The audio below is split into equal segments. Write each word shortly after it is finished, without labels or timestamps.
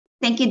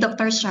Thank you,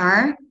 Dr.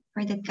 Shar,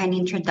 for that kind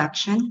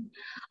introduction.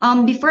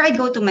 Before I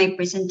go to my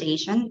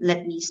presentation,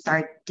 let me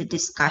start the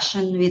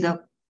discussion with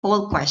a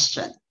poll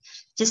question,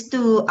 just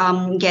to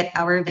get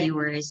our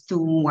viewers to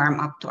warm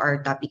up to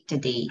our topic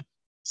today.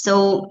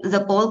 So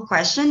the poll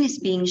question is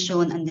being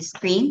shown on the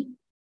screen.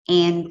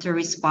 And to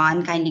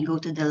respond, kindly go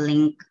to the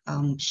link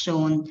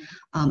shown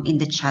in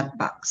the chat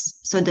box.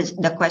 So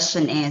the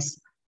question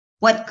is,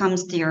 what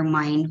comes to your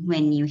mind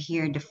when you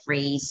hear the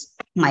phrase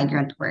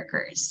migrant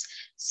workers?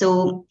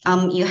 So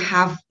you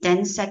have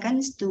 10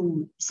 seconds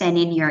to send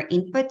in your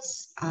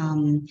inputs.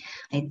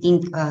 I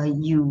think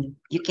you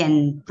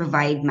can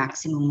provide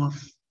maximum of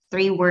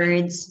 3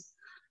 words.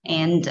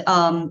 And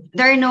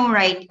there are no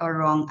right or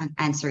wrong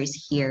answers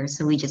here.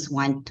 So we just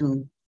want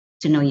to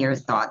know your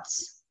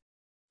thoughts.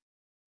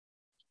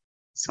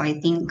 So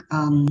I think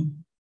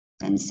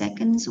 10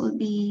 seconds will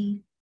be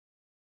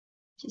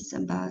just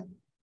about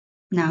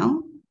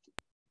now.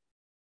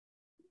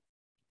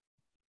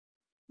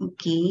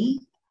 Okay.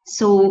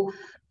 So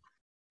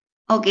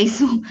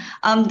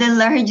the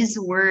largest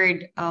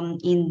word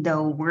in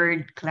the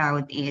word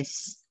cloud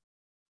is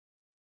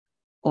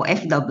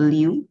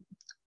OFW,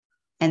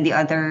 and the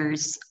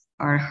others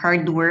are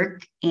hard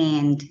work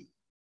and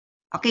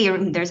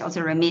there's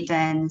also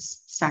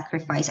remittance,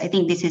 sacrifice. I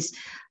think this is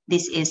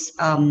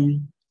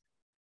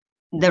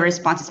the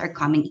responses are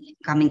coming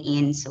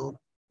in, so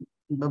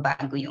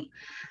babago yung.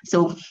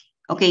 So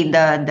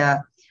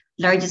the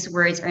largest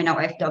words are now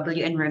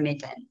FW and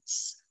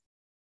remittance.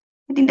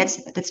 I think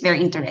that's very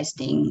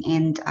interesting,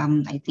 and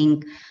I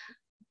think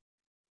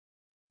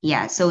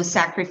so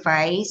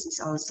sacrifice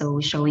is also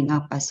showing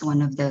up as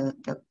one of the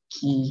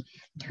key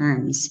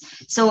terms.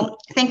 So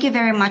thank you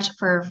very much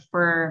for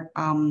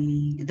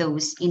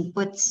those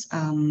inputs,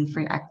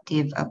 for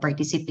active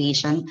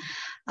participation.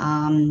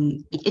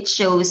 It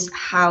shows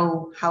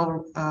how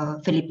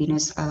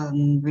Filipinos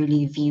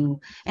really view,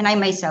 and I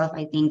myself,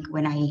 I think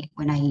when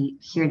I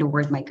hear the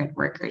word migrant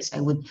workers, I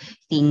would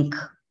think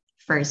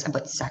first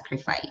about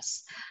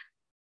sacrifice.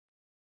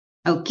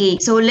 Okay,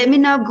 so let me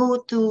now go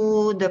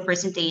to the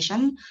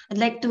presentation. I'd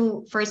like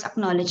to first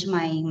acknowledge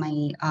my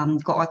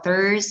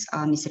co-authors,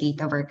 Ms.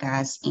 Rita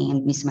Vargas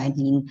and Ms.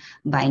 Madeline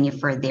Baini,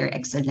 for their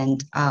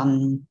excellent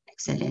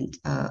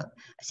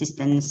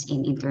assistance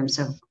in terms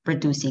of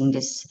producing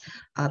this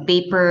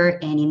paper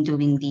and in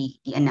doing the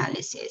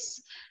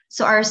analysis.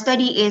 So our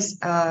study is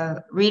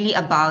really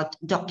about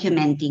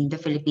documenting the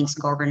Philippines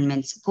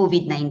government's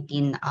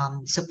COVID-19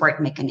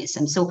 support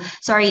mechanism. So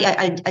sorry,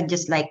 I'd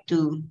just like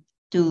to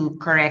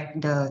correct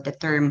the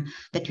term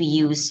that we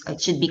use. It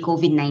should be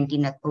COVID-19,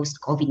 not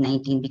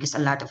post-COVID-19, because a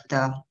lot of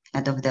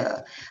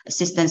the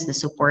assistance, the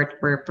support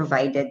were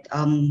provided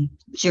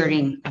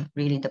during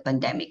really the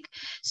pandemic.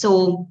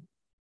 So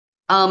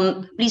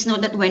please note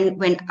that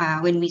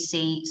when we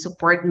say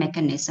support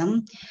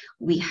mechanism,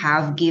 we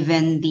have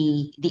given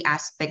the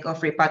aspect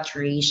of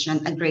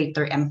repatriation a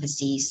greater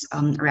emphasis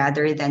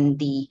rather than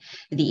the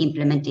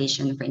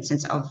implementation, for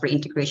instance, of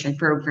reintegration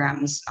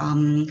programs,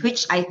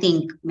 which I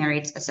think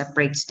merits a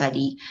separate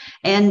study.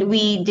 And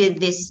we did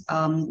this,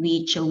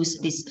 we chose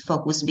this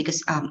focus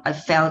because I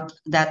felt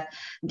that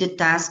the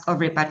task of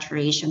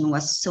repatriation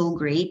was so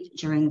great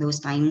during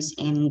those times,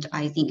 and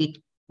I think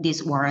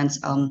this warrants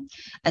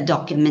a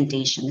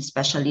documentation,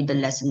 especially the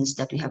lessons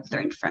that we have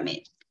learned from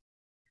it.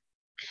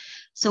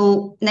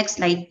 So next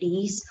slide,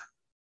 please.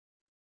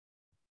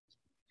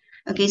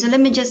 Okay, so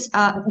let me just,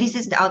 this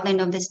is the outline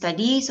of the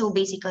study. So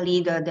basically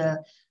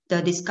the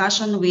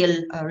discussion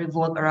will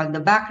revolve around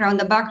the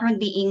background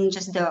being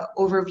just the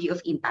overview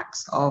of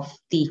impacts of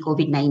the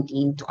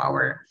COVID-19 to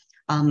our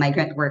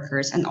migrant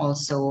workers and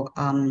also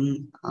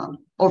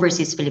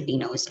overseas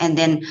Filipinos. And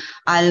then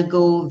I'll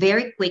go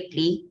very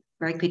quickly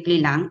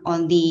lang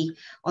on the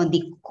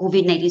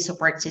COVID-19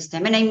 support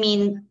system. And I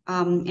mean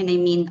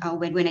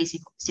when I say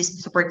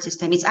support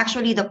system, it's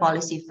actually the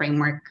policy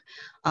framework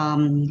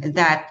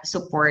that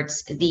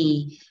supports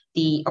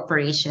the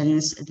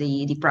operations,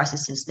 the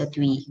processes that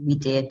we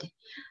did.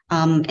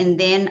 And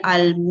then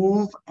I'll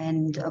move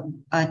and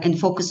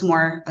focus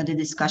more on the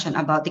discussion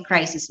about the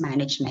crisis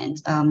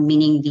management,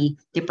 meaning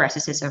the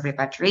processes of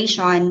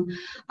repatriation,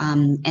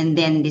 and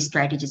then the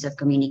strategies of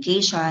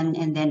communication,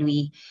 and then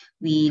we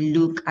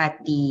look at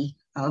the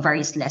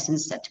various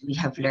lessons that we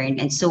have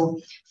learned. And so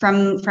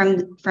from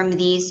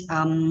these,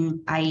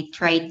 I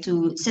try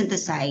to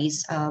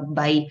synthesize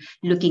by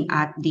looking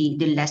at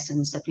the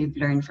lessons that we've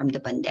learned from the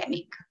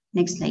pandemic.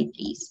 Next slide,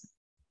 please.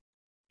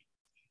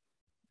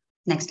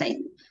 Next slide.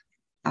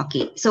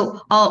 Okay,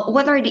 so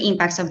what are the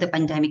impacts of the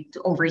pandemic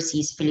to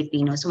overseas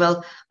Filipinos?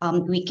 Well,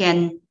 we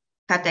can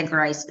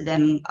categorize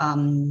them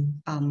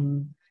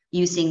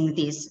using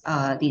these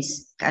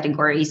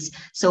categories.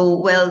 So,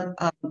 well,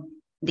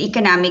 the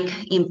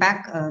economic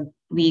impact,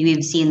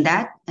 we've seen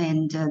that,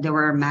 and there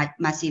were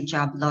massive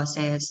job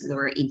losses,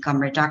 lower income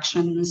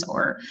reductions,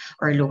 or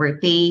lower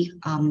pay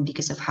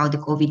because of how the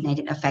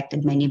COVID-19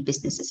 affected many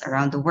businesses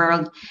around the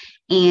world.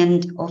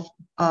 And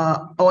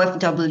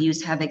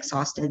OFWs have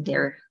exhausted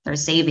their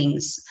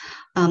savings.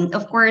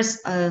 Of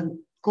course,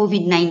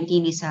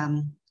 COVID-19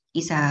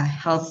 is a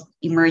health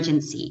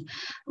emergency,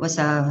 was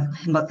a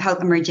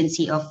health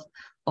emergency of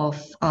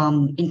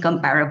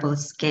incomparable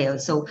scale.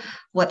 So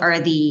what are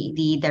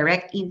the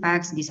direct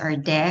impacts? These are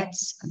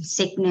deaths,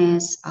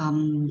 sickness,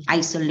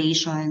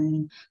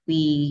 isolation.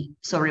 We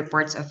saw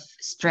reports of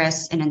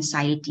stress and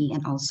anxiety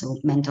and also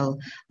mental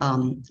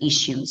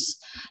issues.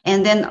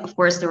 And then, of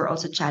course, there were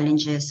also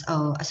challenges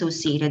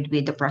associated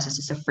with the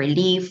processes of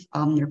relief,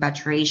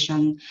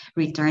 repatriation,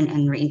 return,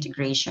 and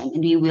reintegration.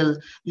 And we will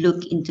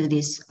look into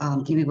this,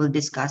 we will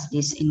discuss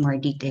this in more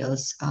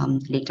details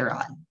later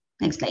on.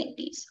 Next slide,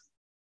 please.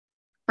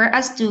 For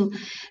us to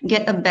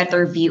get a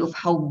better view of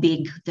how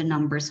big the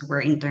numbers were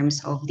in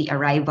terms of the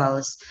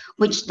arrivals,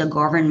 which the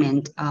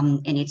government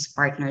and its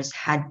partners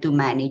had to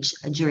manage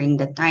during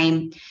the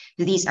time.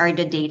 These are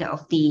the data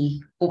of the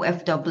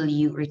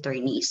OFW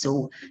returnees.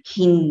 So,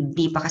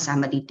 hindi pa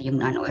kasama dito yung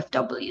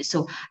non-OFW.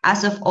 So,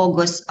 as of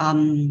August,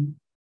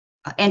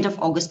 end of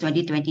August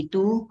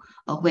 2022,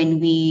 when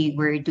we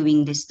were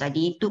doing this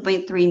study,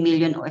 2.3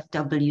 million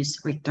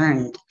OFWs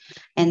returned.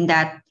 And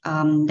that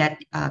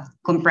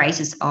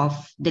comprises of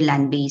the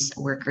land-based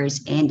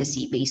workers and the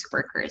sea-based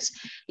workers.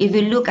 If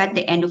you look at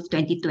the end of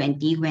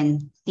 2020,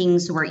 when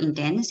things were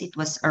intense, it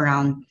was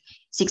around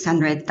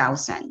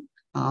 600,000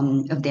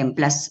 of them,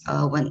 plus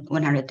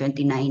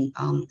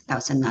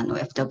 129,000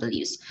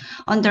 non-OFWs.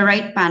 On the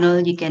right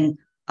panel, you can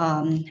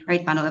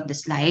right panel of the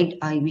slide,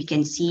 we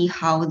can see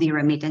how the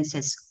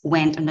remittances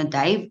went on a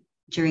dive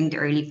during the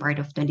early part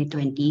of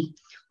 2020,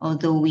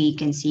 although we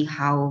can see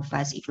how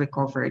fast it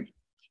recovered.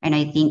 And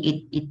I think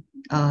it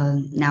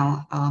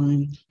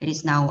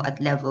is now at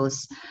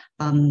levels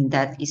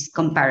that is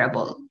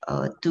comparable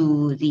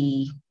to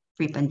the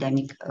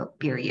pre-pandemic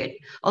period.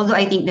 Although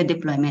I think the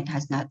deployment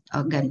has not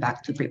gone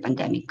back to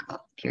pre-pandemic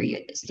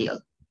period still.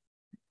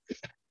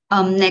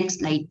 Next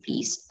slide,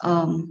 please.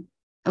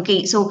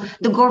 Okay, so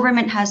the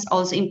government has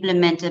also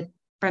implemented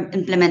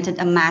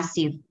a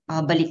massive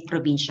Balik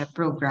Probinsya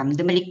program.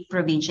 The Balik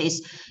Probinsya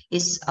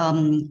is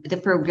the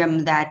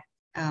program that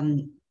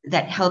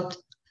helped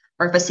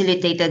or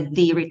facilitated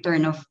the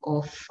return of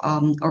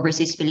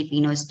overseas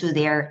Filipinos to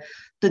their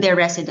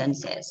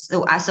residences.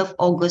 So as of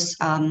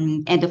August,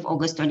 end of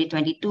August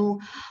 2022,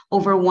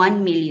 over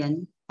 1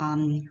 million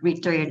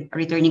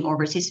returning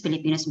overseas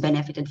Filipinos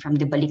benefited from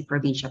the Balik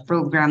Probinsya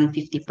program.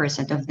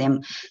 50% of them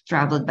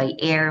traveled by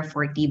air,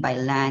 40% by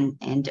land,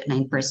 and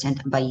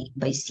 9%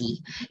 by sea.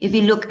 If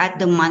you look at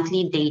the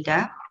monthly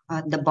data,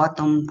 the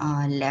bottom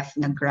left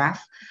in the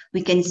graph,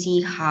 we can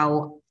see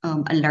how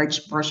a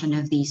large portion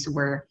of these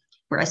were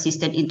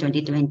assisted in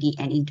 2020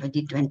 and in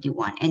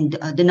 2021, and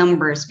the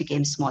numbers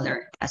became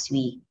smaller as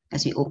we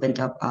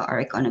opened up our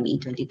economy in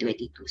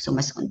 2022. So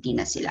mas unti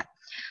na sila.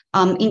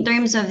 In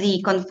terms of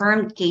the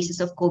confirmed cases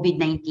of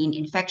COVID-19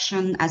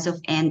 infection, as of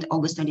end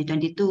August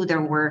 2022,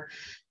 there were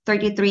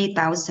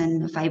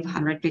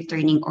 33,500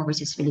 returning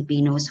overseas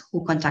Filipinos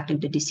who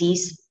contracted the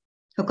disease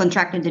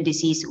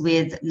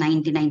with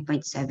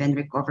 99.7%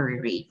 recovery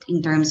rate.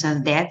 In terms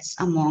of deaths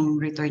among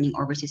returning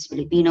overseas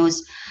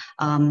Filipinos,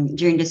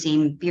 during the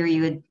same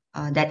period,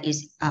 that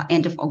is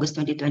end of August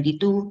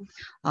 2022,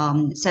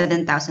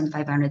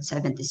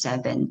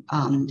 7,577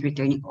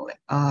 returning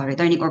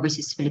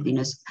overseas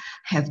Filipinos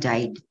have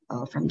died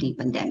from the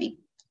pandemic.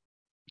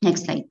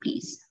 Next slide,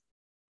 please.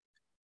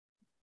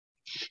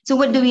 So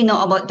what do we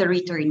know about the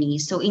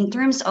returnees? So in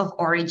terms of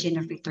origin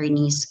of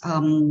returnees,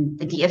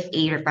 the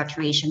DFA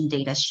repatriation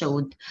data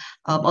showed,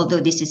 although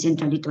this is in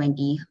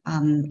 2020,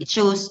 it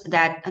shows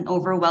that an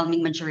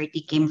overwhelming majority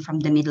came from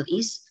the Middle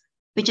East,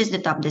 which is the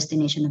top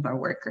destination of our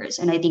workers.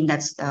 And I think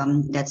that's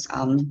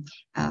an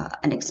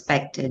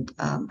expected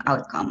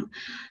outcome.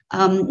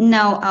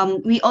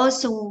 We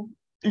also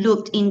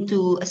looked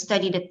into a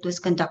study that was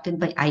conducted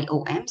by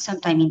IOM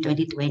sometime in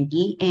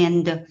 2020,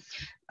 and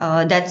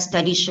that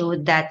study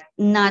showed that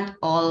not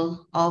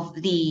all of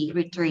the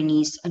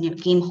returnees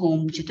came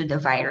home due to the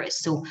virus.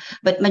 So,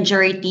 but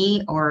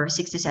majority, or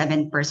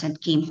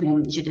 67%, came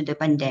home due to the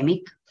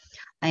pandemic.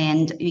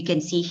 And you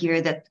can see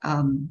here that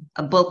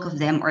a bulk of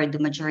them, or the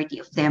majority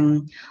of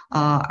them,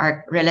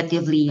 are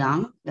relatively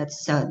young.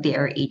 That's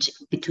their age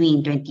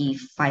between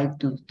 25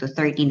 to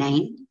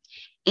 39.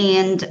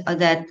 And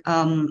that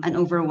an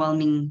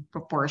overwhelming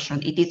proportion,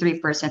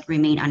 83%,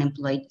 remain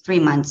unemployed 3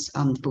 months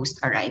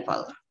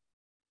post-arrival.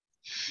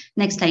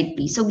 Next slide,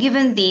 please. So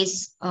given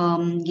these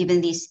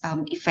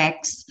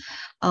effects,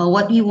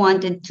 what we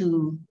wanted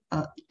to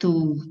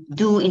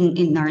do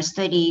in our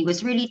study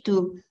was really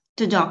to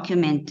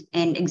document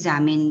and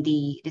examine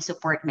the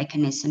support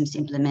mechanisms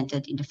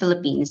implemented in the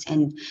Philippines.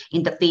 And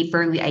in the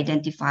paper, we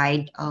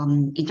identified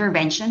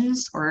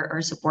interventions or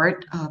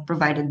support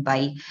provided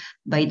by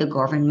the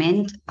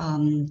government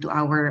to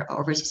our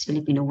overseas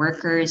Filipino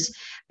workers.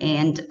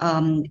 And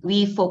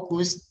we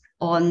focused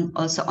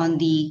also on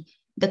the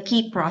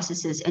key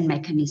processes and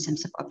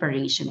mechanisms of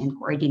operation and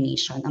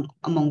coordination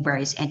among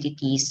various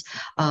entities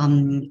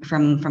from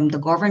the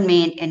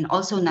government and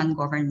also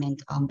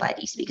non-government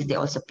bodies, because they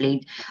also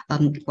played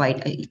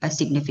quite a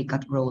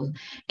significant role.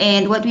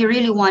 And what we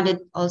really wanted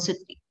also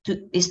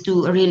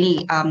to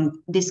really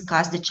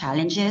discuss the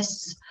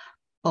challenges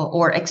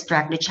or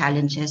extract the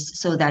challenges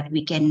so that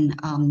we can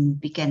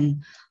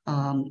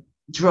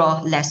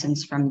draw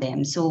lessons from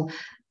them. So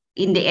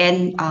in the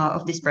end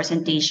of this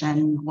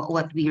presentation,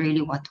 what we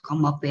really want to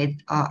come up with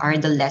are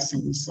the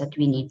lessons that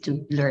we need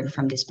to learn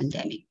from this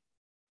pandemic.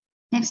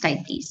 Next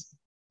slide, please.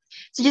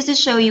 So just to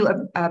show you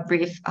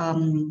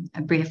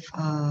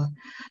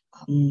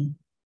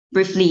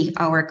briefly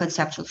our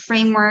conceptual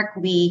framework,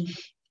 we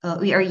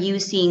are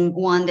using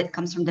one that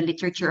comes from the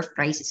literature of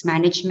crisis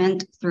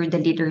management through the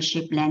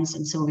leadership lens,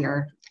 and so we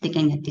are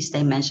looking at these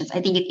dimensions.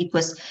 I think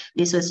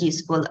this was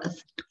useful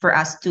for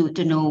us to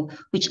know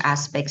which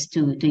aspects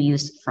to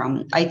use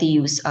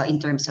in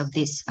terms of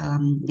this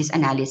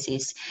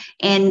analysis.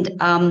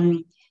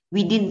 And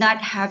we did not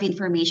have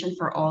information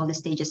for all the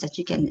stages that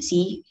you can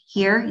see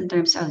here in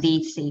terms of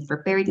the, say,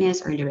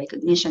 preparedness, early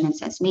recognition and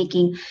sense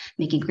making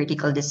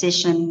critical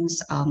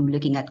decisions,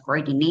 looking at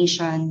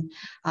coordination.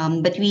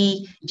 But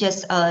we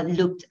just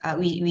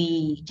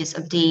we just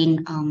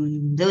obtained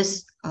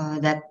those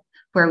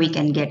where we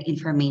can get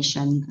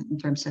information in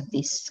terms of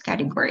these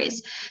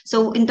categories.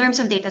 So in terms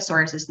of data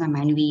sources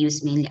naman, we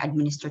use mainly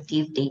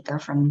administrative data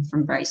from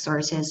various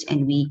sources,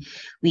 and we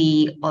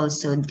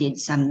also did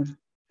some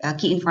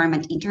key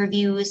informant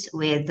interviews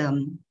with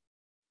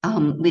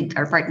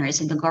our partners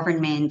in the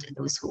government,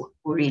 those who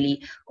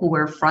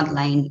were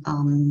frontline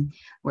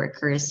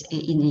workers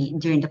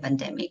during the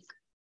pandemic.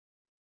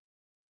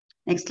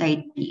 Next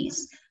slide,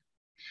 please.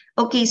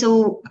 Okay,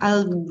 so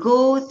I'll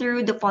go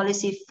through the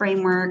policy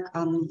framework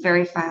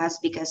very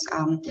fast because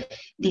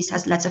this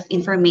has lots of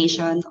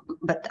information,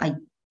 but I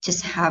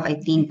just have,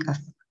 I think,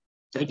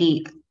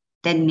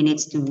 10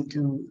 minutes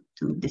to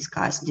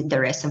discuss the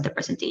rest of the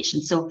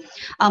presentation. So,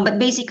 but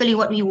basically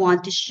what we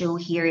want to show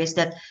here is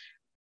that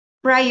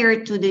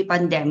prior to the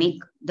pandemic,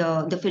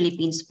 the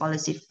Philippines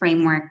policy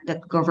framework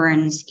that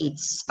governs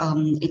its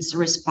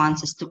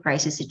responses to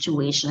crisis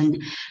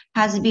situation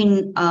has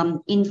been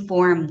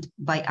informed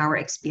by our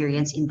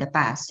experience in the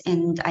past.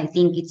 And I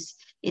think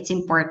it's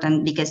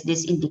important because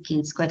this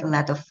indicates quite a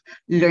lot of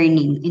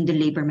learning in the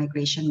labor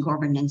migration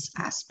governance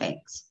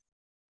aspects.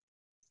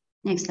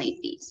 Next slide,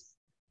 please.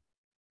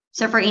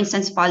 So for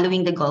instance,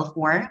 following the Gulf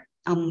War,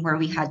 where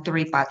we had to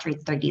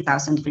repatriate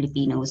 30,000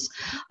 Filipinos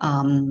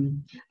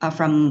from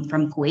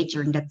Kuwait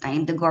during that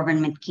time, the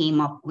government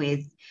came up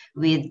with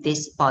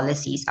these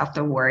policies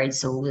afterwards.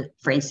 So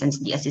for instance,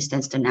 the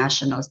assistance to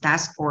national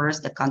task force,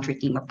 the country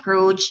team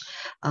approach.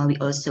 We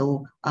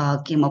also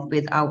came up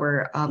with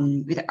our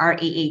with RA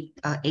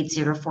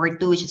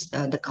 8042, which is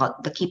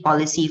the key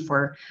policy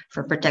for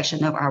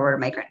protection of our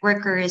migrant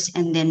workers.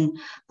 And then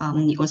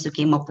we also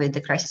came up with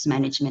the crisis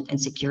management and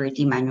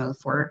security manual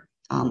for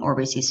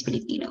overseas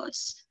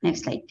Filipinos.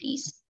 Next slide,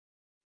 please.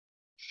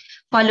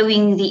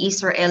 Following the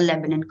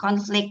Israel-Lebanon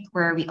conflict,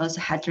 where we also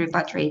had to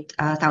repatriate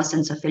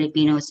thousands of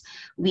Filipinos,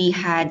 we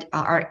had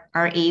our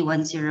RA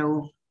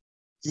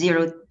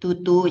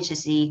 10022, which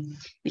is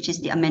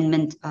the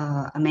amendment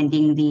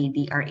amending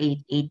the RA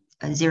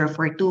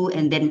 8042,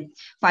 and then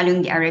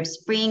following the Arab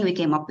Spring, we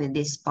came up with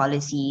these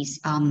policies,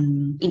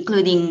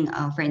 including,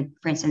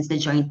 for instance, the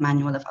Joint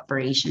Manual of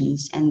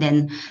Operations, and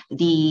then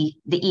the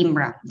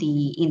IMRA,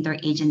 the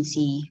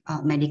Interagency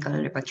Medical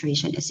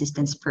Repatriation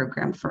Assistance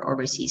Program for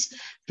overseas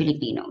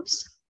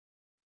Filipinos.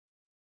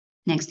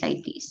 Next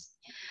slide, please.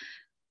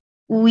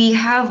 We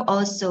have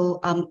also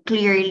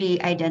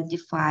clearly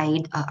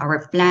identified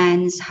our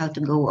plans, how to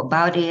go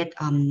about it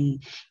in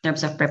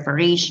terms of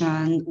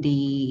preparation,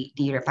 the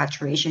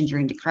repatriation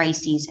during the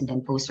crisis, and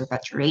then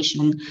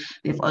post-repatriation.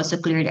 We've also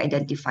clearly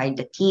identified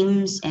the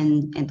teams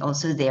and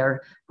also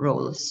their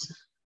roles.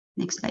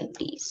 Next slide,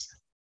 please.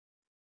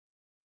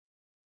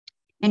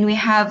 And we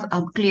have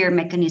clear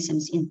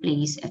mechanisms in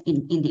place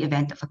in the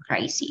event of a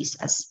crisis,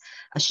 as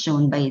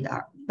shown by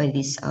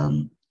this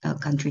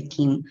country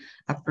team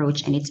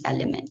approach and its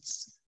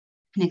elements.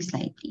 Next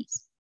slide,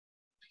 please.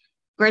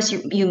 Of course,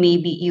 you may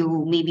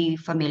be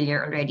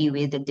familiar already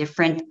with the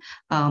different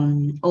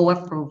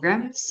OWA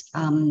programs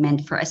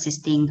meant for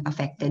assisting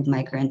affected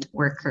migrant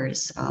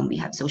workers. We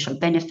have social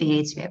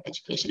benefits, we have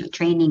educational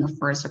training, of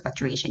course,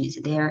 repatriation is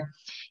there,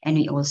 and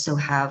we also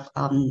have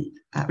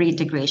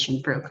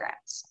reintegration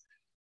programs.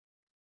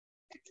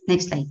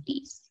 Next slide,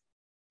 please.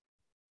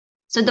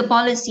 So the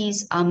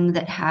policies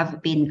that have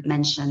been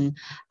mentioned,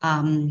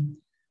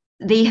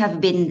 they have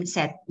been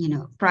set,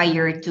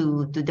 prior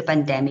to the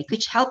pandemic,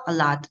 which help a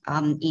lot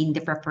in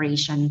the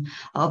preparation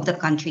of the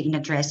country in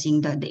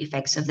addressing the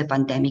effects of the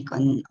pandemic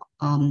on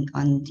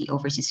the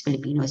overseas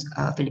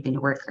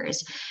Filipino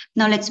workers.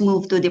 Now let's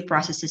move to the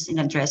processes in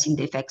addressing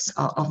the effects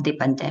of the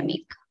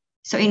pandemic.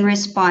 So in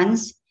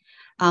response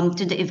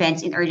to the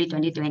events in early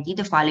 2020,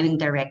 the following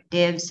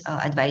directives,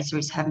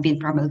 advisories have been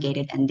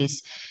promulgated, and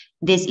this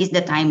is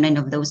the timeline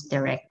of those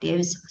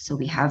directives. So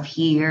we have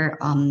here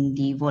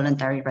the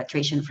voluntary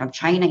repatriation from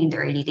China in the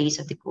early days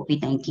of the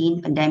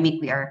COVID-19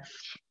 pandemic. We are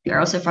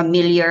also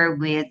familiar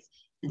with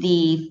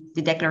the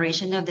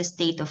declaration of the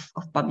state of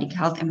public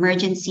health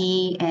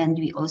emergency, and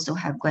we also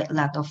have quite a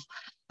lot of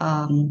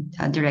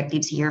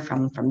directives here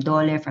from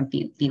DOLE, from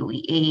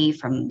POEA,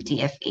 from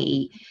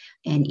TFA,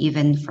 and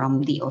even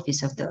from the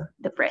Office of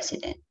the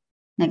President.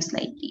 Next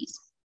slide, please.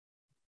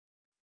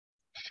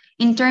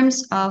 In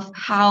terms of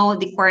how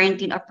the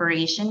quarantine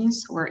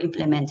operations were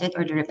implemented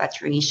or the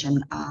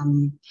repatriation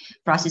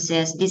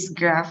processes, this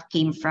graph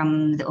came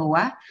from the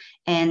OWA,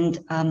 and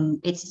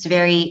it's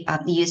very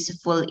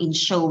useful in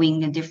showing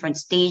the different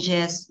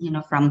stages,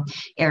 from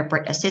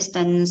airport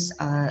assistance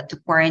to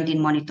quarantine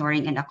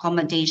monitoring and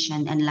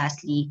accommodation, and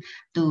lastly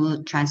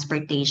to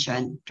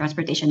transportation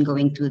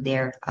going to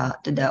the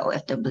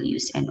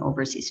OFWs and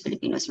overseas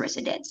Filipinos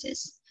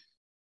residences.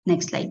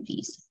 Next slide,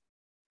 please.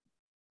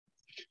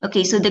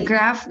 Okay, so the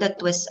graph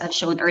that was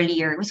shown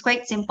earlier was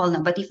quite simple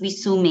now, but if we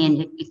zoom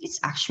in, it's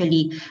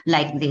actually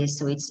like this.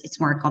 So it's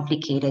more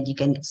complicated. You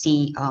can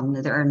see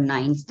there are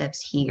 9 steps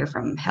here,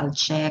 from health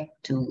check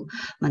to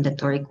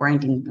mandatory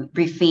quarantine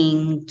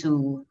briefing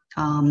to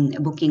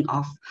booking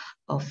of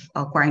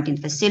a quarantine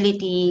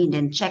facility,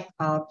 then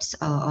checkups,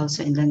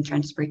 also, and then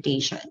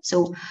transportation.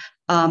 So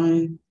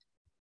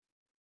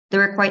there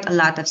were quite a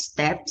lot of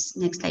steps.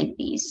 Next slide,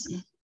 please.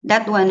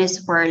 That one is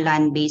for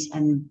land-based,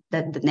 and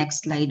the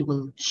next slide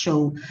will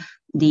show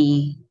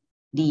the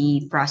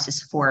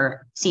process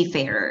for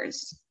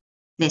seafarers.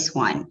 This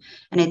one,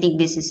 and I think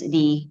this is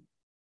the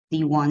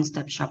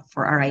one-stop shop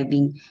for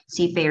arriving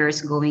seafarers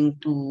going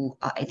to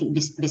I think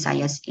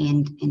Visayas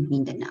and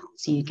Mindanao.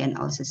 So you can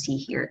also see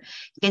here.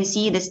 You can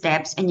see the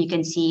steps, and you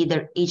can see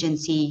the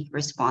agency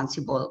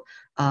responsible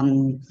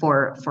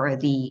for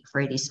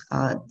these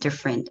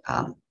different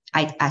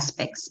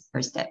aspects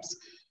or steps.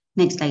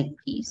 Next slide,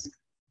 please.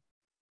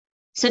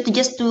 So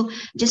just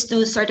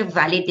to sort of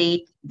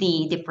validate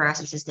the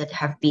processes that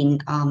have been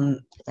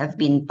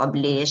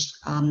published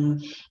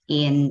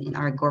in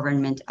our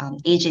government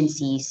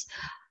agencies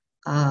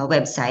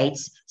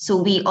websites. So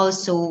we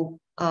also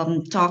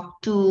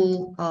talked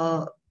to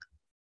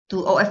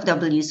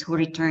OFWs who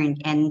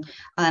returned, and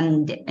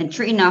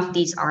true enough,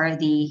 these are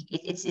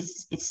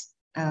it's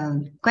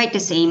quite the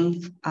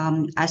same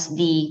as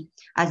the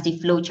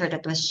flowchart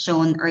that was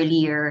shown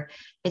earlier.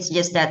 It's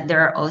just that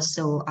there are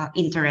also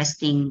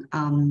interesting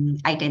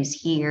items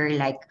here,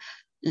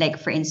 like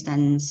for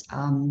instance,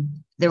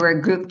 there were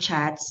group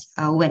chats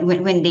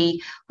when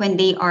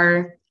they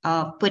are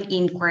put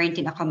in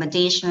quarantine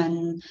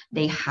accommodation.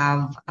 They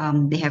have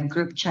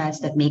group chats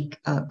that make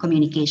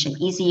communication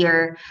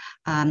easier,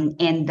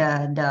 and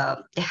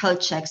the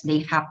health checks, they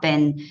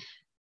happen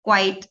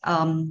quite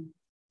a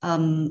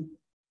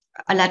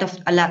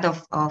lot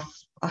of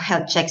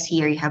health checks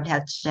here. You have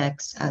health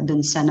checks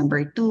dun sa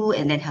number 2,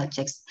 and then health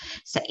checks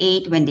sa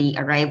 8 when they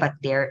arrive at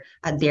their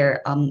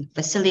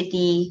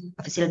facility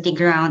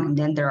ground, and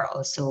then there are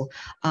also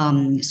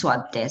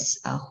swab tests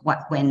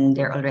when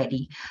they're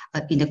already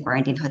in the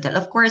quarantine hotel.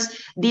 Of course,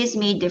 this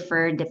may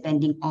differ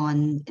depending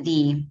on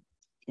the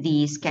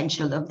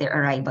schedule of their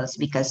arrivals,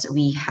 because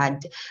we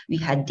had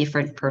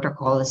different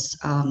protocols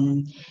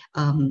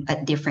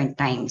at different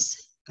times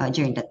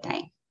during that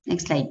time.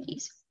 Next slide,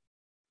 please.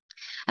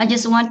 I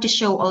just want to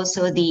show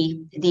also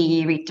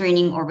the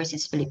returning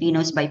overseas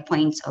Filipinos by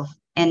points of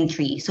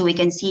entry. So we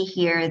can see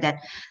here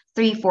that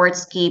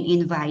 3/4 came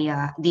in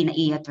via the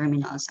NAIA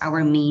terminals,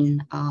 our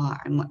main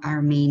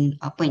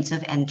points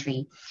of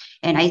entry.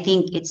 And I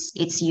think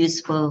it's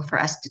useful for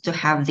us to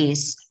have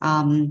this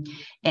and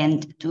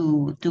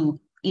to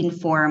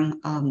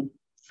inform,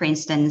 for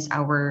instance,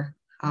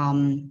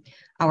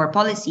 our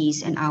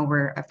policies and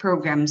our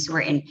programs,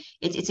 wherein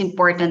it's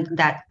important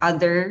that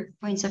other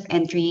points of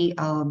entry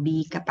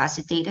be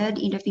capacitated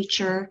in the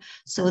future,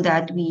 so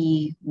that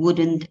we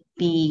wouldn't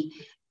be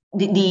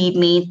the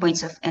main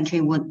points of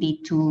entry would be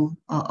too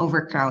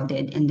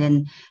overcrowded, and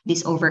then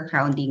this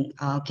overcrowding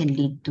can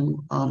lead to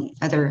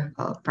other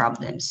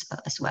problems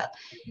as well.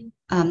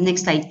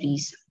 Next slide,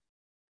 please.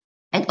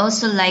 I'd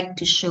also like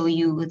to show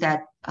you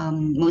that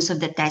most of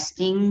the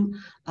testing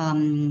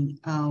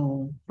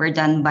were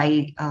done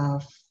by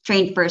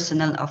trained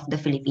personnel of the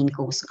Philippine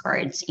Coast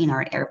Guards in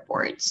our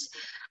airports,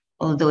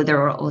 although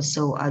there are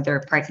also other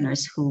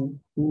partners who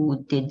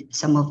did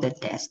some of the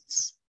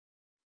tests.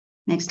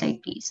 Next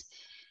slide, please.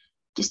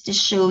 Just to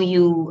show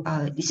you,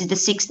 this is the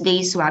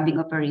 6-day swabbing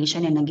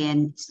operation, and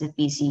again, it's the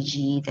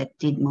PCG that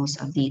did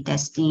most of the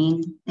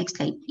testing. Next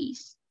slide,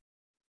 please.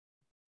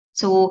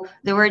 So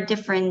there were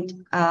different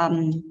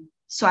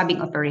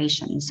swabbing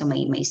operations. So my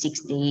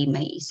 6-day,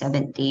 my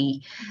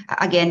 7-day.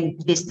 Again,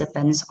 this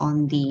depends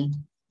on the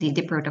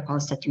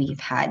protocols that we've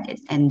had,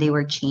 and they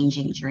were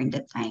changing during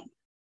that time.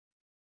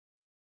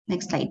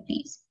 Next slide,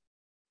 please.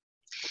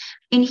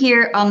 In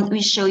here,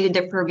 we show you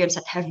the programs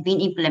that have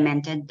been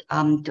implemented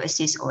to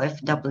assist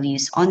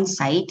OFWs on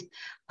site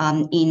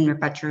in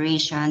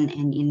repatriation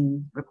and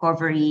in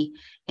recovery,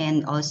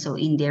 and also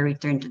in their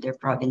return to their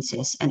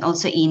provinces, and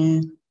also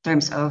in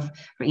terms of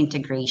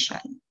reintegration.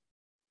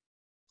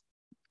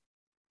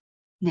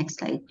 Next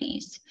slide,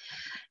 please.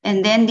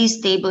 And then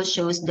this table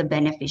shows the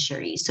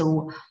beneficiaries.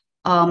 So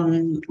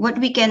what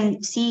we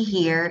can see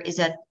here is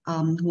that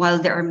while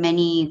there are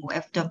many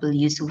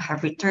OFWs who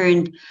have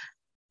returned,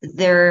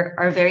 there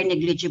are very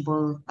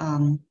negligible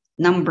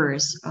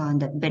numbers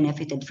that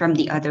benefited from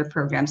the other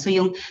programs. So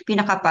yung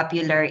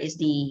pinaka-popular is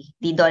the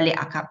DOLE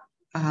AKAP,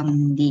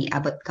 the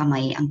Abot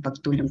Kamay ang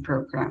Pagtulong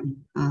program,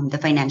 the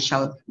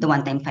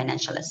one-time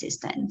financial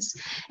assistance.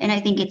 And I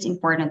think it's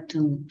important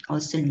to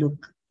also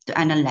look to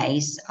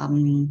analyze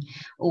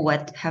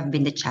what have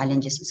been the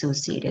challenges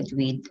associated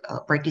with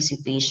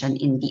participation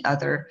in the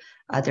other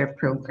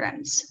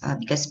programs.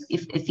 Because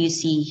if you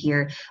see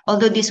here,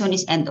 although this one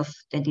is end of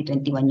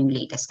 2021 yung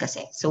latest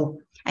kasi.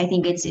 So I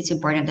think it's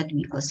important that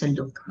we also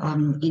look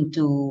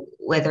into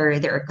whether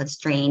there are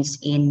constraints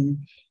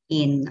in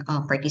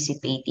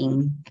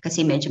participating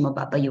kasi medyo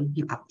mababa yung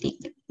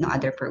uptake ng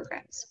other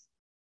programs.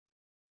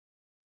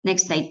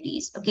 Next slide,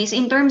 please. Okay, so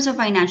in terms of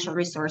financial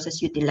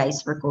resources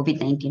utilized for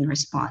COVID-19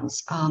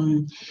 response,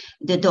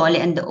 the DOLE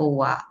and the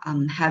OWA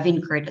have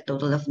incurred a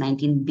total of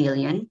 19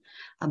 billion.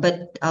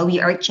 But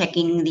we are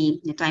checking the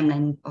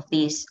timeline of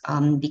this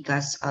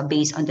because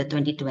based on the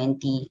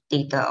 2020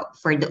 data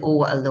for the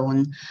OWA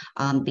alone,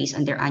 based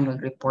on their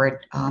annual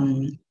report,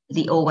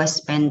 the OWA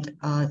spent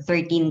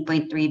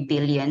 13.3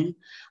 billion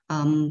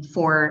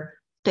for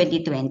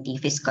 2020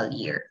 fiscal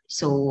year.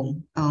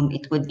 So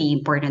it would be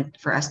important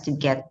for us to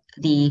get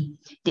the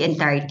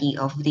entirety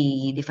of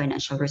the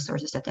financial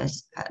resources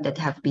that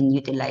have been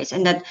utilized,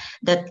 and that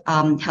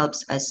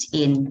helps us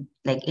in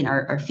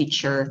our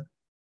future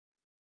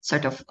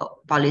sort of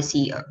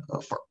policy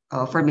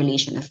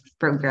formulation of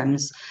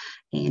programs,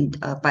 and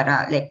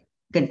para like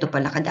ganito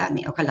pala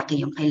kadami o kalaki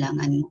yung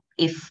kailangan mo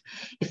if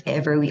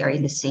ever we are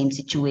in the same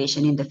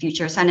situation in the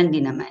future, sana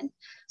din naman.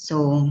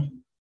 So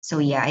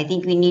yeah, I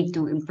think we need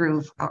to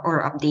improve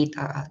or update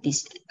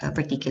this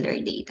particular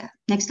data.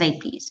 Next slide,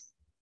 please.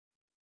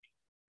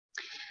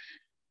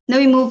 Now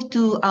we move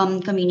to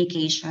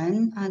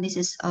communication. This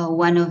is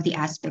one of the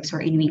aspects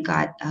wherein we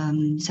got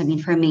some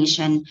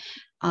information.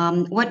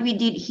 What we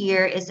did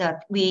here is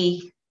that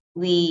we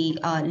came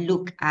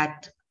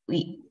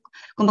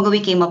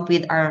up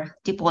with our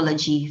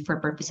typology for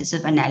purposes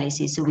of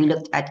analysis. So we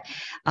looked at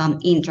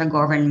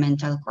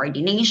intragovernmental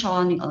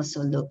coordination. We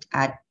also looked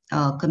at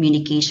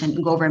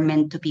communication,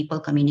 government to people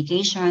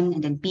communication,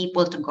 and then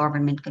people to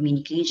government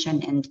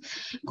communication, and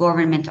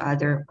government to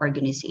other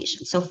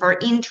organizations. So for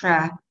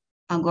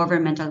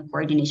intra-governmental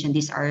coordination,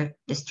 these are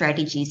the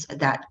strategies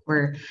that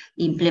were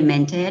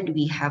implemented.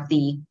 We have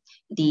the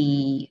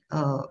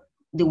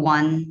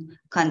one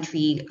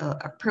country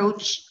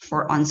approach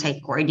for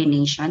on-site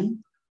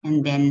coordination.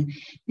 And then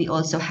we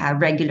also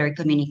have regular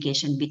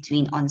communication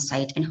between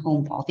on-site and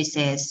home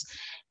offices.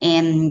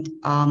 And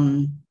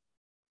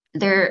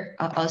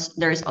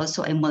there's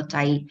also a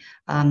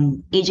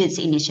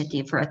multi-agency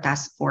initiative for a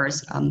task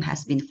force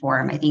has been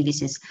formed. I think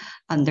this is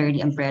under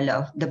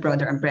the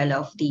broader umbrella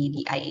of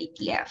the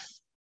IATF.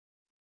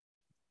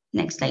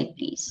 Next slide,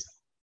 please.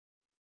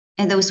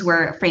 And those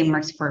were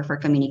frameworks for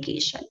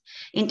communication.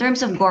 In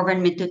terms of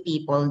government to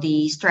people,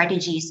 the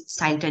strategies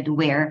cited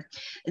were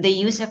the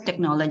use of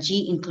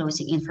technology in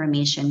closing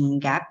information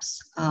gaps.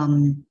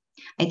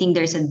 I think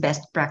there's a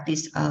best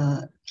practice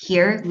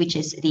here, which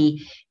is the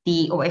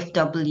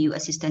OFW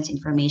Assistance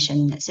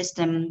Information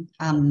System,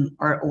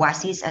 or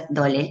OASIS at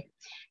DOLE.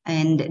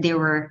 And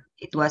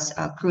it was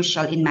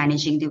crucial in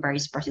managing the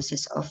various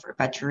processes of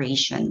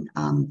repatriation,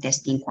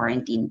 testing,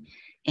 quarantine,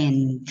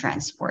 and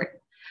transport.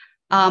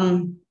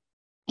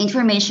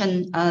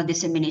 Information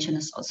dissemination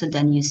is also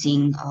done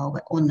using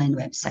online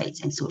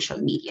websites and social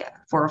media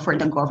for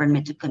the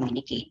government to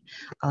communicate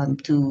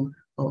to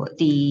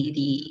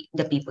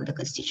the people, the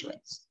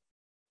constituents.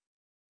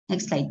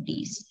 Next slide,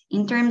 please.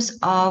 In terms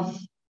of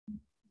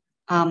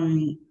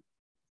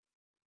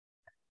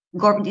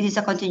this is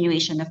a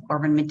continuation of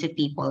government to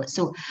people.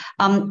 So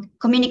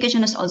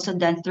communication is also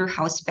done through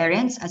house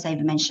parents, as I've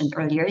mentioned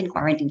earlier, in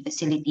quarantine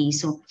facilities.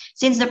 So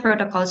since the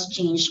protocols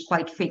change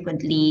quite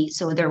frequently,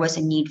 so there was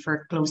a need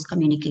for close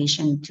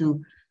communication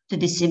to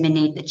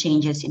disseminate the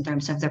changes in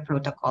terms of the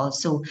protocol.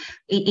 So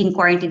in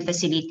quarantine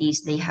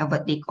facilities, they have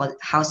what they call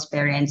house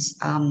parents.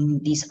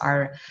 These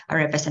are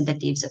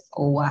representatives of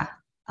OWA.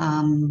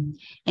 And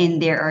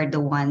they are the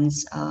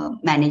ones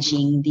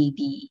managing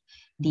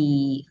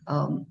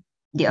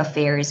the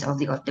affairs of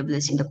the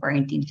OFWs in the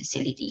quarantine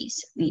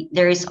facilities.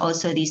 There is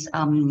also this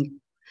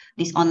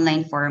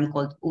online forum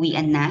called Uwi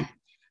Na,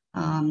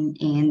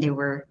 and they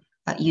were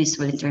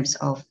useful in terms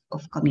of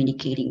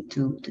communicating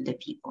to the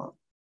people.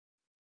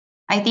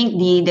 I think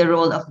the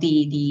role of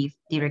the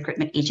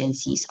recruitment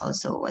agencies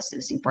also was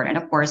important.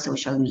 Of course,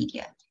 social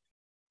media.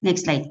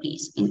 Next slide,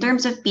 please. In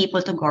terms of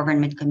people to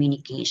government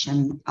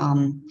communication,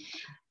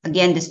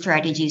 again, the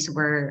strategies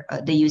were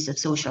the use of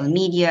social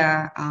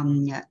media.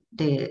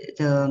 The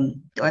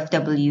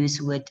OFWs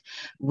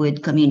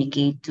would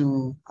communicate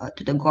to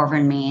the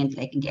government,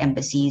 like in the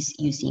embassies,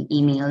 using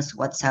emails,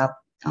 WhatsApp,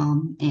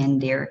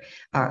 and their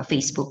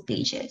Facebook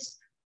pages.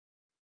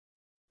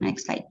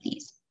 Next slide,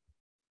 please.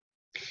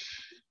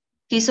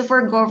 Okay, so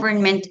for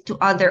government to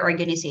other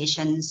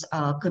organizations,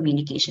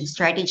 communication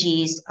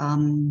strategies,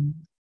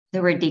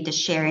 there were data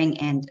sharing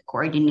and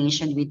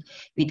coordination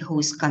with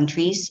host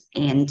countries,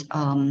 and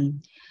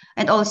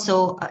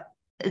also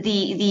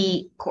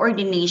the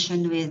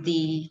coordination with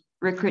the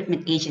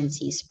recruitment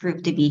agencies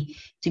proved to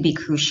be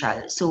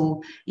crucial.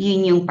 So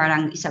yun yung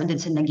parang isa dun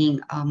sa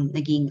naging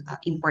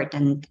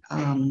important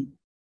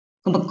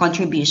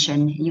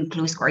contribution, yung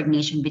close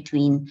coordination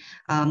between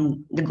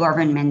the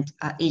government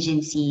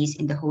agencies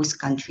in the host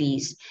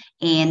countries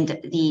and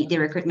the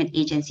recruitment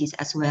agencies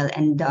as well,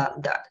 and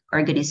the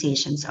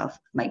organizations of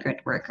migrant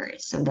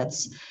workers. So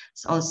that's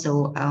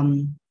also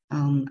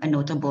a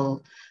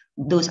notable,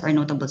 those are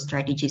notable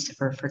strategies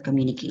for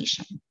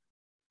communication.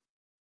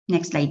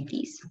 Next slide,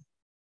 please.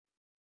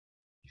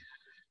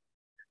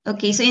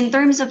 Okay, so in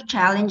terms of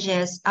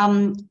challenges,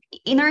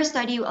 in our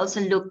study, we also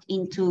looked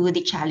into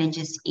the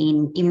challenges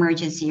in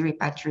emergency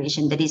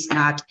repatriation that is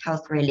not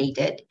health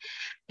related.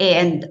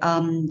 And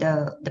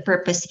the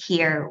purpose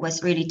here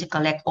was really to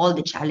collect all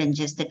the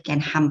challenges that can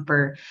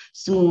hamper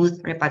smooth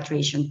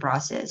repatriation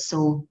process.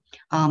 So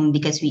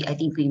because I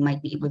think we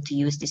might be able to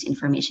use this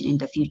information in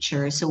the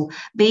future. So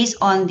based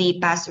on the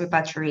past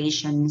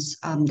repatriations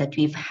that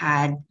we've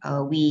had,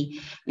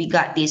 we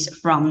got this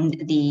from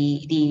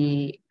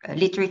the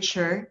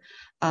literature,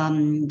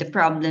 the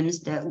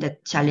problems, the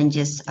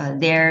challenges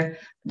there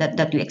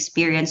that we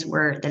experienced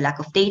were the lack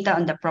of data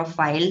on the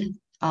profile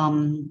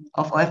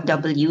of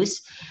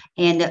OFWs,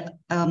 and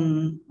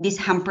this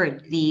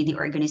hampered the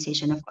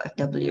organization of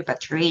OFW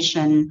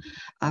repatriation.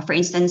 For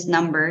instance,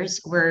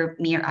 numbers were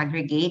mere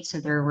aggregates,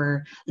 so there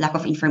were lack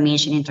of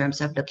information in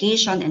terms of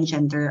location and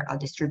gender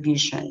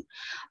distribution.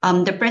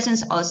 The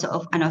presence also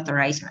of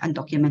unauthorized or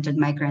undocumented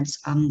migrants,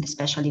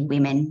 especially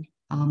women,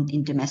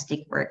 in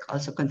domestic work,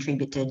 also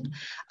contributed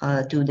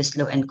to the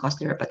slow and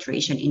costly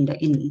repatriation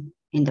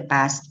in the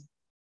past.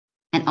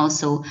 And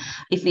also,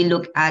 if we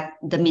look at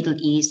the Middle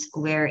East,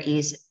 where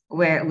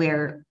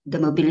the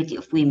mobility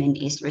of women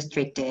is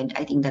restricted,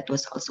 I think that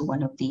was also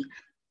one of the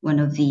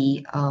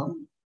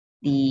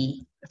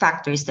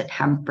factors that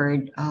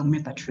hampered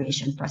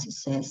repatriation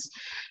processes.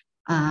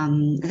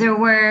 There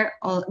were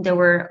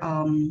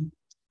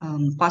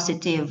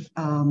positive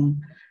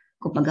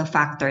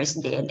factors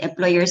then.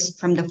 Employers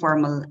from the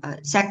formal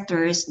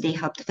sectors, they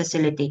helped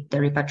facilitate the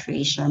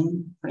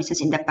repatriation. For instance,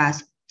 in the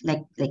past,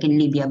 like in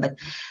Libya, but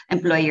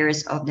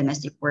employers of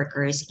domestic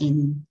workers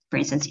for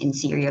instance, in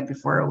Syria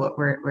before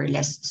were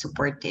less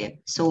supportive.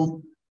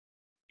 So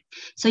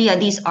yeah,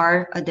 these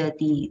are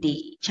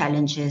the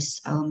challenges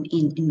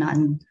in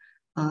non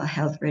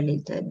health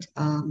related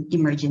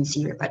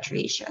emergency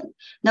repatriation.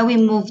 Now we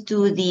move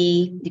to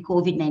the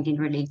COVID-19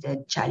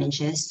 related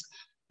challenges.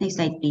 Next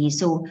slide, please.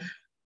 So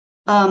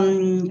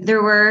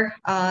there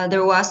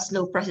was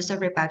slow process of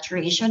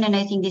repatriation, and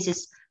I think this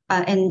is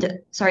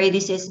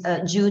this is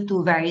due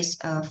to various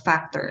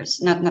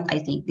factors. Not I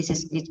think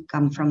it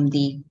come from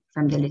the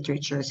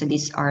literature. So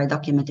these are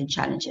documented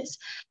challenges,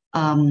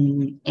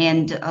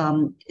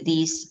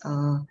 these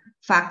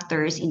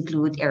factors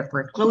include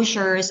airport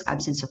closures,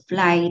 absence of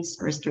flights,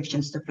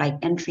 restrictions to flight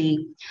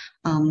entry,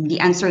 the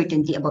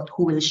uncertainty about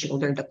who will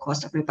shoulder the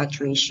cost of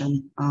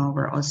repatriation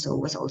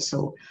was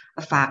also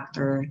a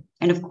factor,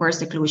 and of course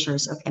the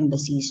closures of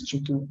embassies due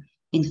to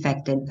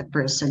infected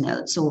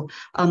personnel. So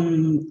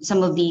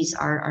some of these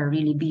are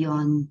really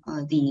beyond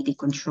the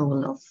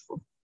control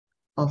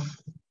of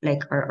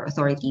like our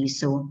authorities.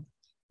 So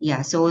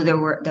yeah, so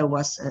there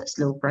was a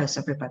slow process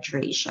of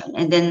repatriation,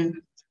 and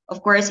then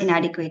of course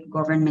inadequate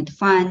government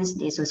funds.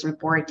 This was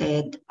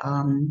reported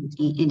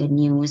in the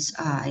news.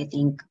 I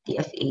think the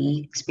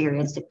FA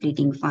experienced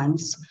depleting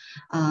funds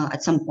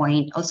at some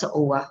point. Also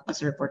OWA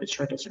also reported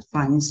shortage of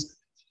funds.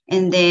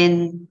 And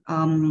then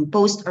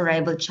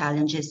post-arrival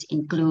challenges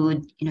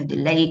include,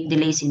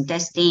 delays in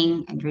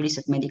testing and release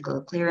of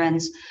medical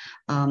clearance,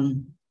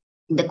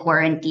 the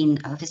quarantine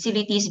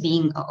facilities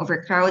being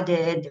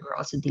overcrowded. There were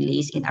also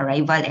delays in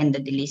arrival, and the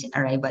delays in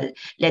arrival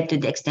led to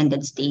the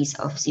extended stays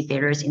of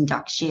seafarers in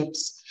dock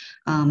ships.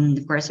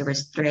 Of course, there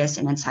was stress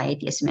and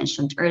anxiety, as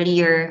mentioned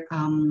earlier.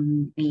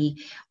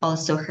 We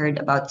also heard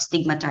about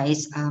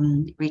stigmatized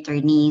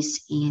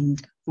returnees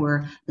and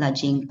poor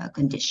lodging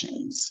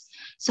conditions.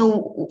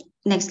 So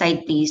next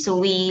slide, please. So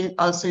we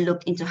also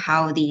looked into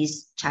how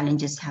these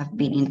challenges have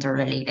been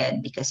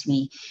interrelated, because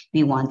we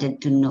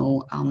wanted to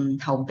know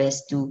how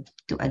best to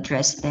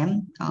address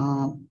them,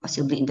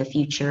 possibly in the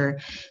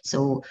future.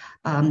 So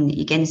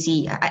you can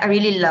see, I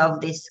really love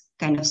this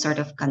kind of sort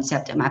of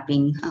concept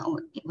mapping.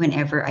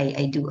 Whenever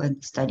I do a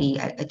study,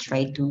 I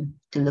try to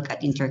look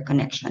at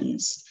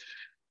interconnections.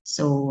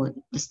 So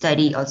the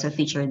study also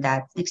featured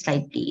that. Next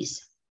slide,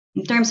 please.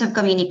 In terms of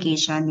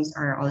communication, these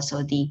are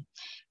also the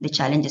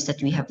challenges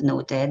that we have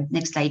noted.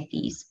 Next slide,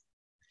 please.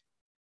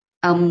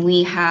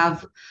 We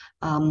have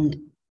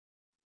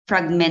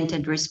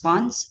fragmented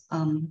response.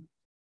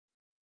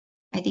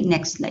 I think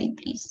next slide,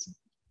 please.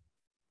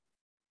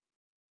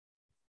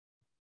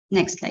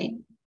 Next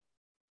slide.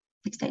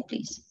 Next slide,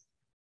 please.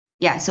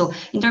 Yeah, so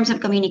in terms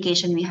of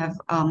communication, we have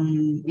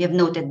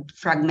noted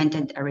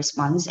fragmented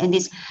response, and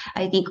this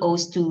I think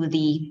owes to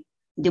the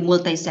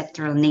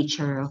multi-sectoral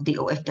nature of the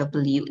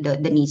OFW,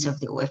 the needs of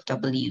the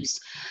OFWs.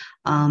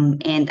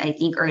 And I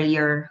think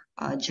earlier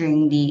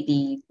during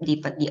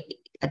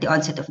at the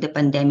onset of the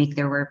pandemic,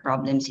 there were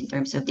problems in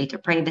terms of data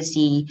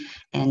privacy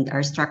and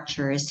our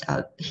structures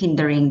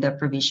hindering the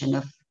provision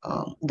of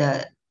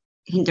the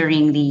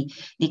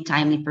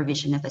timely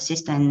provision of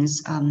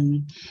assistance.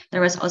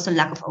 There was also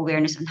lack of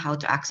awareness on how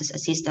to access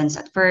assistance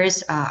at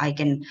first. I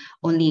can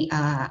only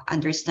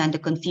understand the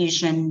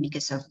confusion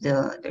because of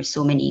there's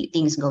so many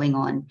things going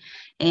on.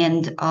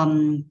 And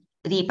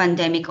the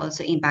pandemic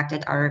also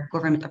impacted our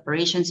government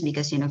operations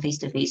because,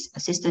 face-to-face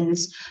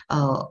assistance,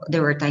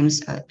 there were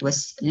times it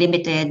was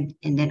limited.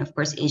 And then, of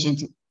course,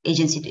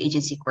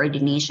 agency-to-agency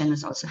coordination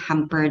was also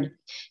hampered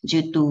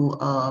due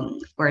to,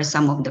 where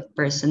some of the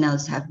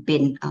personnels have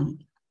been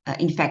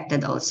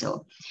infected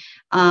also.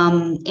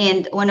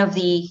 And one of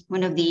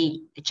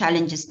the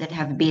challenges that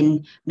have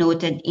been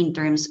noted in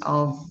terms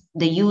of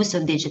the use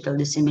of digital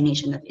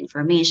dissemination of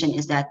information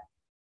is that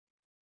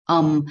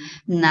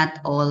not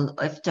all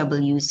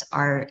FWs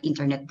are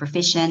internet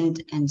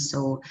proficient, and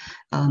so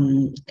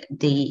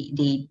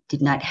they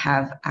did not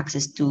have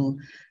access to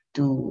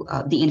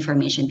the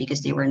information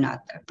because they were not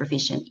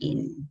proficient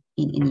in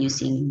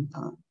using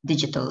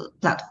digital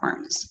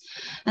platforms.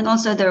 And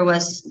also there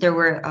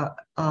were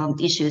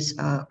issues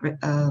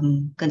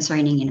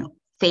concerning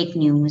fake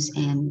news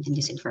and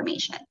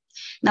disinformation.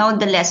 Now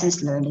the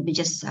lessons learned. Let me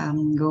just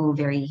go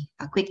very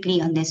quickly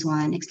on this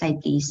one. Next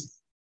slide, please.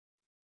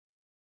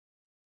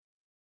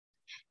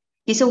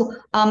 Okay, so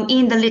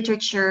in the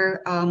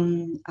literature,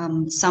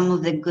 some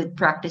of the good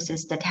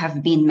practices that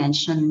have been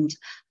mentioned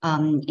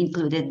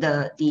included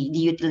the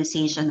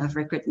utilization of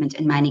recruitment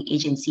and manning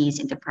agencies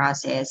in the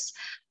process.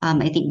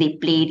 I think they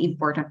played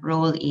important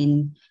role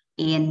in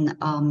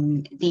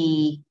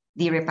the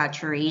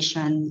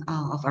repatriation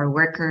of our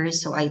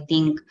workers. So I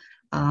think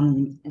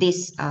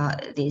this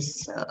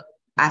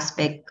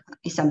aspect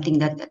is something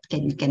that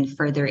can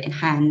further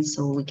enhance,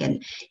 so we can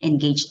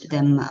engage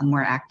them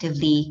more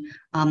actively.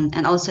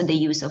 And also the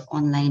use of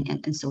online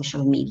and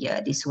social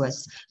media. This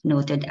was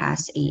noted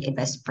as a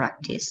best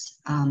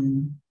practice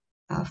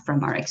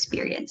from our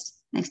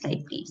experience. Next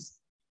slide, please.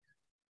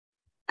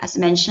 As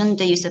mentioned,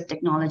 the use of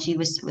technology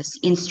was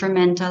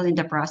instrumental in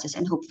the process,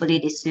 and hopefully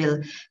this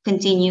will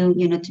continue,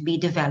 to be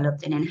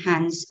developed and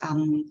enhanced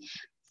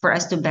for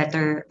us to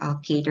better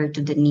cater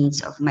to the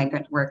needs of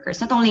migrant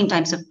workers, not only in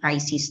times of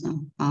crisis,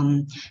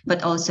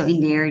 but also in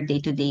their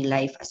day-to-day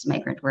life as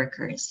migrant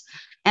workers.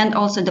 And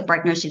also the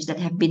partnerships that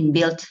have been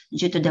built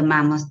due to the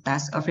mammoth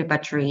task of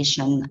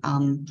repatriation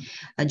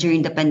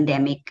during the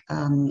pandemic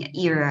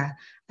era.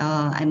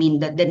 I mean,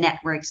 the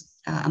networks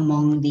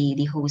among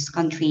the host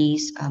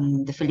countries,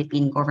 the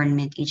Philippine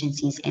government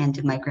agencies, and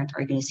the migrant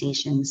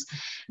organizations.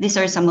 These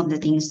are some of the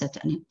things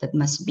that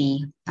must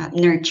be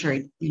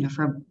nurtured,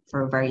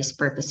 for various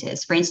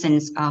purposes. For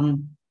instance,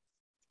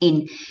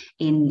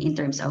 in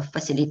terms of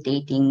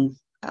facilitating,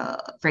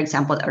 for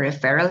example, a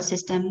referral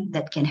system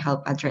that can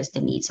help address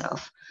the needs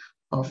of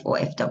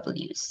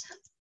OFWs.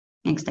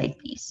 Next slide,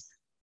 please.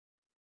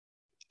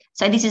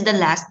 So this is the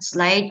last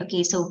slide.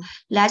 Okay, so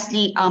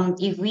lastly,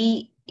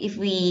 if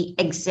we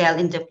excel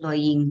in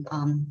deploying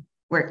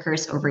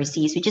workers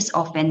overseas, which is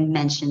often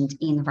mentioned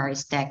in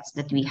various texts,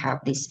 that we have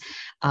this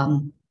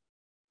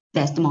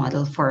best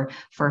model for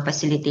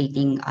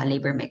facilitating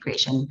labor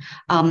migration.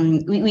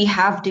 We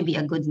have to be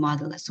a good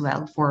model as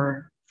well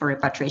for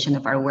repatriation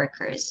of our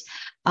workers.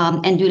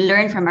 And we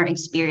learn from our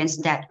experience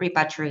that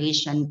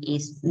repatriation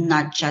is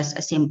not just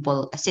a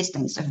simple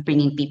assistance of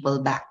bringing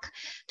people back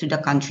to the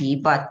country,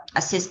 but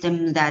a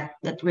system that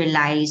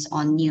relies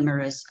on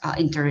numerous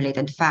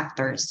interrelated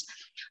factors.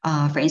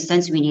 For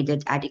instance, we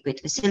needed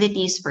adequate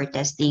facilities for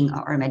testing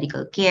or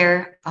medical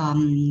care.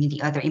 The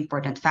other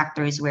important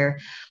factors were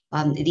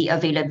the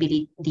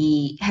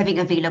availability, having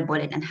available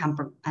and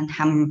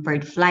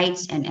unhampered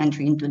flights and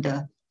entry into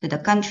the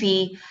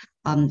country,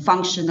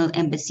 functional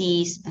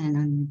embassies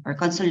or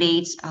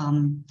consulates,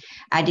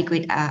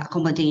 adequate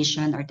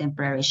accommodation or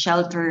temporary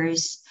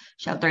shelters.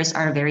 Shelters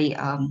are very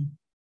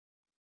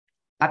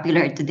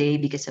popular today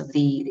because of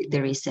the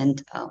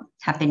recent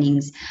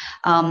happenings.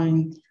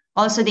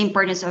 Also, the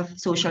importance of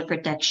social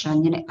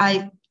protection.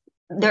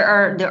 There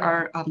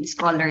are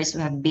scholars who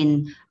have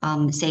been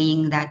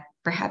saying that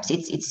perhaps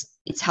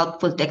it's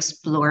helpful to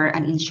explore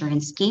an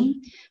insurance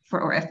scheme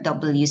for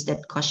OFWs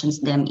that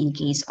cushions them in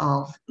case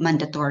of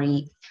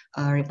mandatory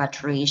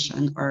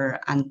repatriation or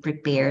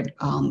unprepared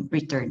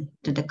return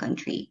to the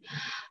country.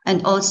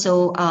 And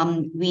also,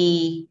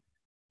 we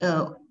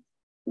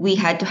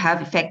had to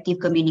have effective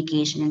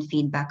communication and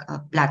feedback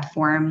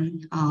platform,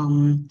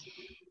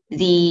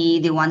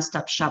 the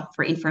one-stop shop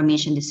for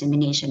information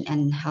dissemination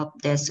and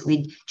help desk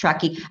with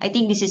tracking. I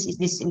think this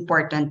is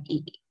important.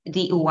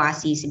 The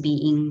UASIs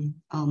being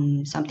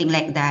something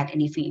like that,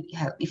 and if we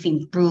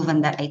improve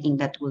on that, I think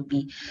that will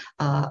be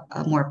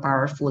a more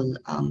powerful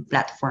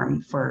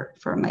platform for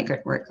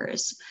migrant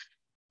workers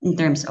in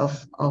terms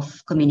of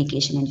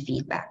communication and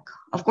feedback.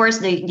 Of course,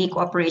 the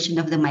cooperation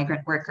of the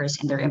migrant workers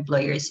and their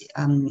employers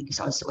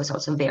was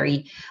also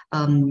very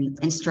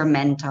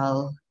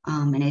instrumental.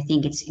 And I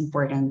think it's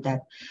important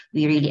that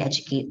we really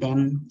educate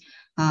them.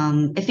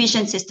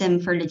 Efficient system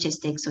for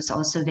logistics was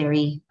also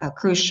very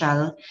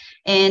crucial,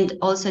 and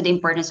also the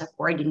importance of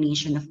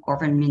coordination of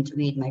government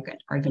with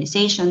migrant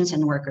organizations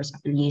and workers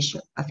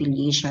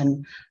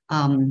affiliation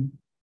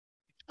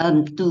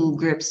to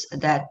groups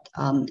that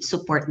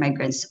support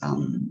migrants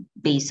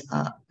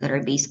that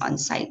are based on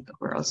site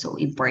were also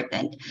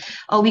important.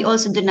 We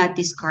also do not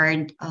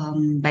discard.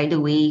 By the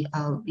way,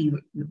 we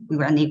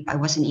were unable. I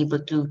wasn't able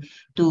to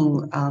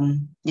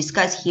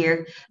discuss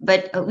here,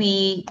 but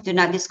we do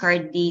not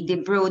discard the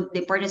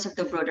importance of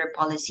the broader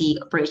policy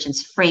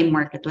operations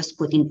framework that was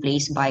put in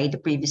place by the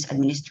previous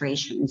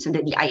administration, so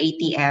that the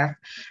IATF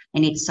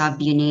and its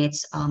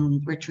subunits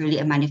were truly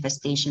a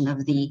manifestation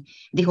of the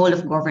whole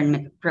of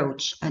government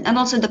approach, and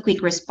also the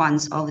quick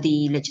response of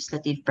the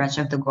legislative branch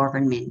of the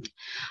government,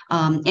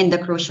 and the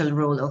crucial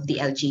role of the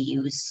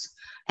LGUs,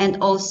 and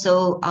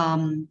also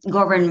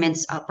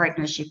government's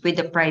partnership with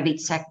the private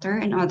sector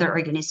and other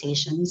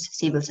organizations,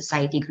 civil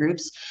society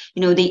groups.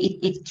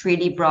 It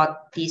really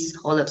brought this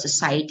whole of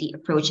society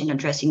approach in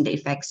addressing the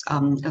effects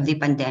of the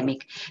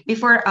pandemic.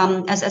 Before,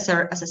 as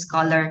a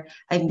scholar,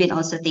 I've been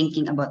also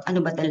thinking about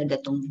ano ba talaga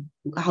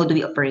how do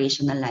we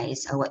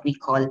operationalize what we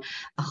call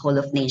a whole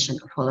of nation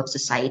or whole of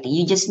society.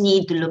 You just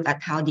need to look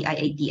at how the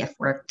IITF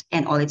worked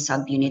and all its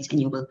subunits, and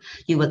you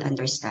will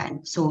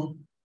understand. So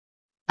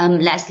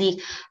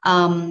lastly,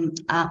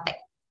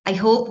 we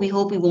hope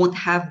we won't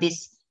have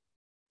this.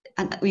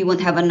 We won't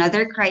have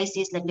another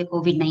crisis like the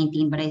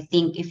COVID-19. But I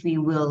think if we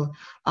will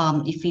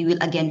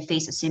again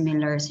face a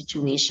similar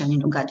situation,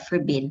 God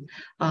forbid,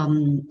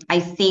 I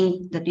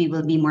think that we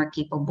will be more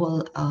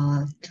capable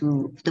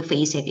to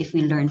face it if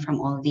we learn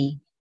from all the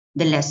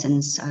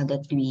lessons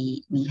that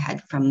we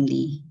had from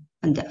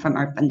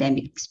our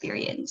pandemic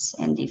experience,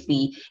 and if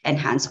we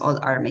enhance all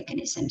our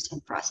mechanisms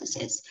and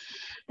processes.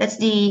 That's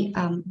the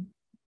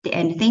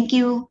end. Thank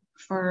you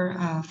for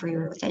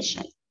your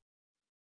attention.